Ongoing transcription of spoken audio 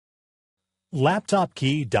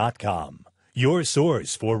LaptopKey.com, your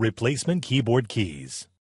source for replacement keyboard keys.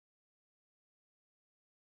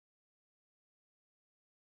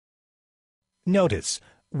 Notice,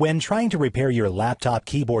 when trying to repair your laptop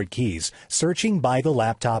keyboard keys, searching by the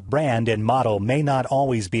laptop brand and model may not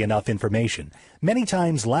always be enough information. Many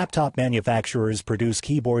times, laptop manufacturers produce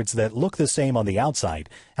keyboards that look the same on the outside,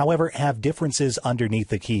 however, have differences underneath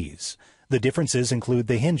the keys. The differences include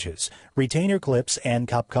the hinges, retainer clips, and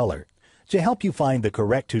cup color. To help you find the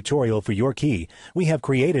correct tutorial for your key, we have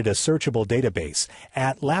created a searchable database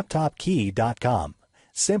at LaptopKey.com.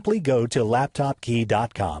 Simply go to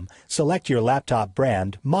LaptopKey.com, select your laptop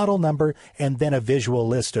brand, model number, and then a visual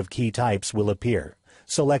list of key types will appear.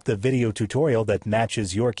 Select the video tutorial that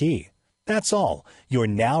matches your key. That's all. You're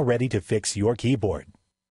now ready to fix your keyboard.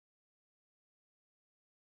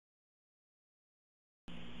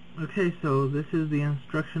 Okay, so this is the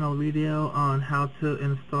instructional video on how to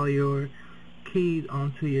install your keys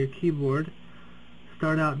onto your keyboard.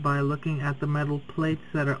 Start out by looking at the metal plates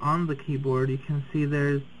that are on the keyboard. You can see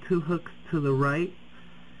there's two hooks to the right,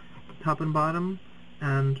 top and bottom,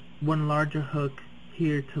 and one larger hook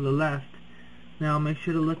here to the left. Now make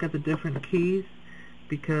sure to look at the different keys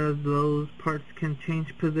because those parts can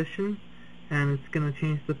change position, and it's going to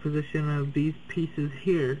change the position of these pieces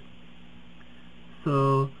here.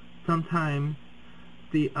 So sometimes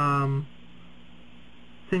the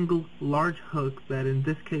single large hook that in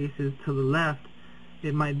this case is to the left,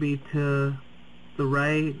 it might be to the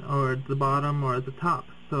right or the bottom or the top.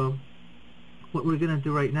 So what we're going to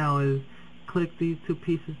do right now is click these two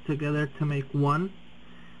pieces together to make one,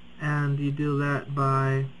 and you do that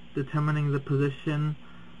by determining the position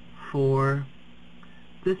for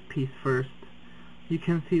this piece first. You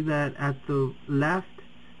can see that at the left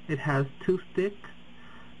it has two sticks,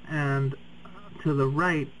 and to the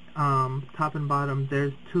right, top and bottom,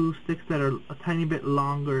 there's two sticks that are a tiny bit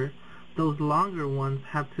longer. Those longer ones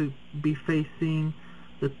have to be facing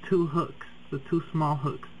the two hooks, the two small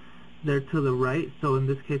hooks. They're to the right, so in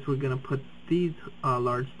this case we're going to put these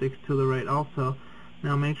large sticks to the right also.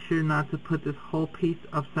 Now make sure not to put this whole piece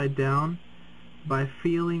upside down by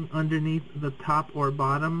feeling underneath the top or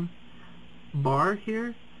bottom bar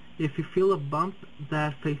here. If you feel a bump,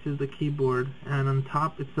 that faces the keyboard, and on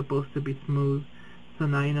top it's supposed to be smooth. So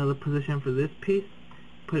now you know the position for this piece.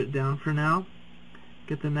 Put it down for now.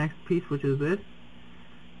 Get the next piece, which is this,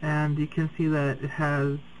 and you can see that it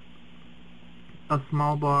has a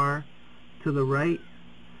small bar to the right,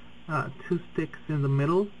 two sticks in the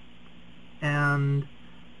middle, and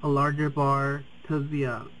a larger bar to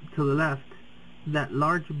the left. That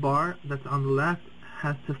large bar that's on the left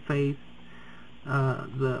has to face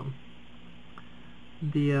the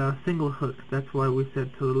single hook. That's why we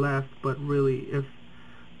said to the left, but really if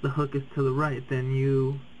the hook is to the right, then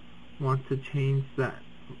you want to change that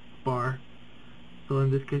bar. So in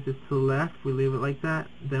this case it's to the left, we leave it like that.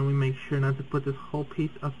 Then we make sure not to put this whole piece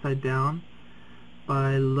upside down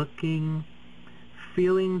by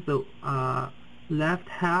feeling the left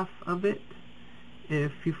half of it.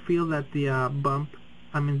 If you feel that the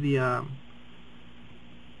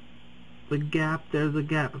gap, there's a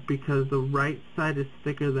gap because the right side is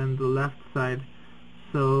thicker than the left side.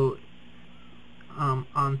 So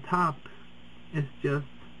on top it's just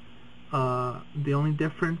the only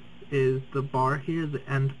difference is the bar here, the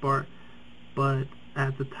end bar, but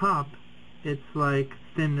at the top it's like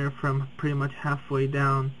thinner from pretty much halfway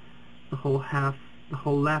down. The whole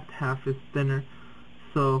left half is thinner.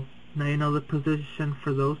 So now you know the position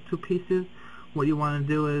for those two pieces. What you want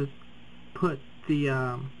to do is put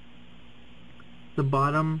the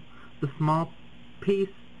bottom, the small piece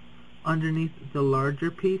underneath the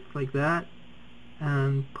larger piece like that,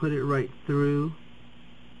 and put it right through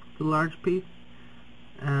the large piece,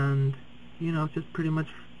 and you know, just pretty much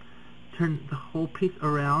turn the whole piece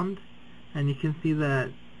around, and you can see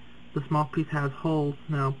that the small piece has holes.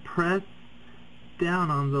 Now press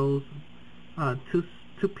down on those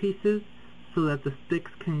two pieces so that the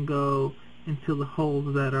sticks can go into the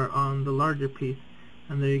holes that are on the larger piece,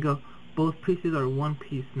 and there you go. Both pieces are one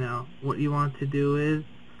piece now. What you want to do is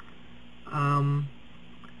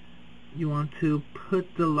you want to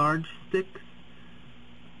put the large sticks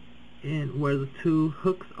in where the two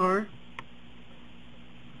hooks are.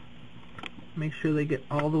 Make sure they get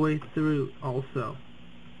all the way through also.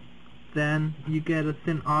 Then you get a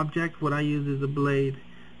thin object. What I use is a blade,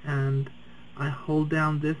 and I hold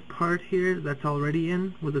down this part here that's already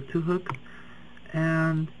in with the two hooks,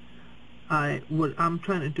 and what I'm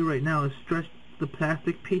trying to do right now is stretch the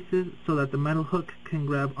plastic pieces so that the metal hook can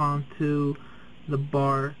grab onto the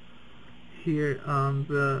bar here on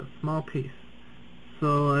the small piece.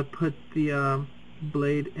 So I put the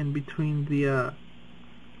blade in between the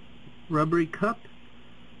rubbery cup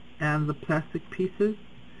and the plastic pieces,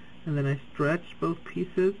 and then I stretch both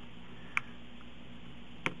pieces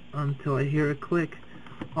until I hear a click.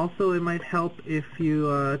 Also, it might help if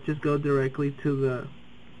you just go directly to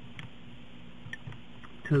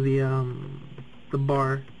the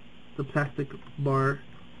bar, the plastic bar,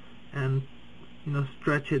 and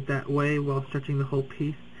stretch it that way while stretching the whole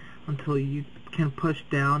piece until you can push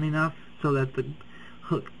down enough so that the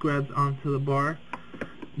hook grabs onto the bar.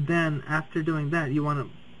 Then after doing that, you want to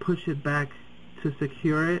push it back to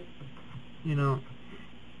secure it.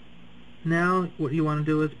 Now what you want to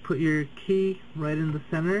do is put your key right in the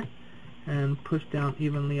center and push down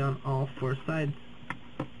evenly on all four sides,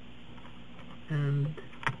 and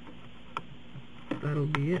that'll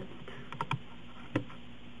be it.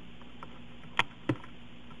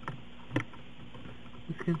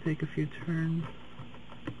 This can take a few turns.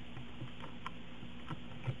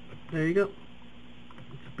 There you go.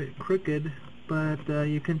 It's a bit crooked, but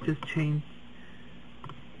you can just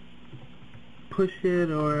push it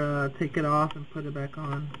or take it off and put it back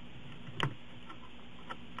on.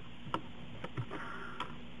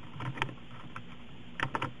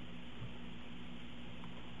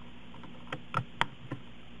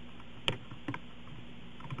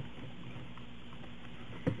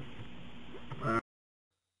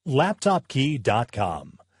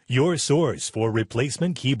 LaptopKey.com, your source for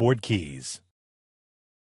replacement keyboard keys.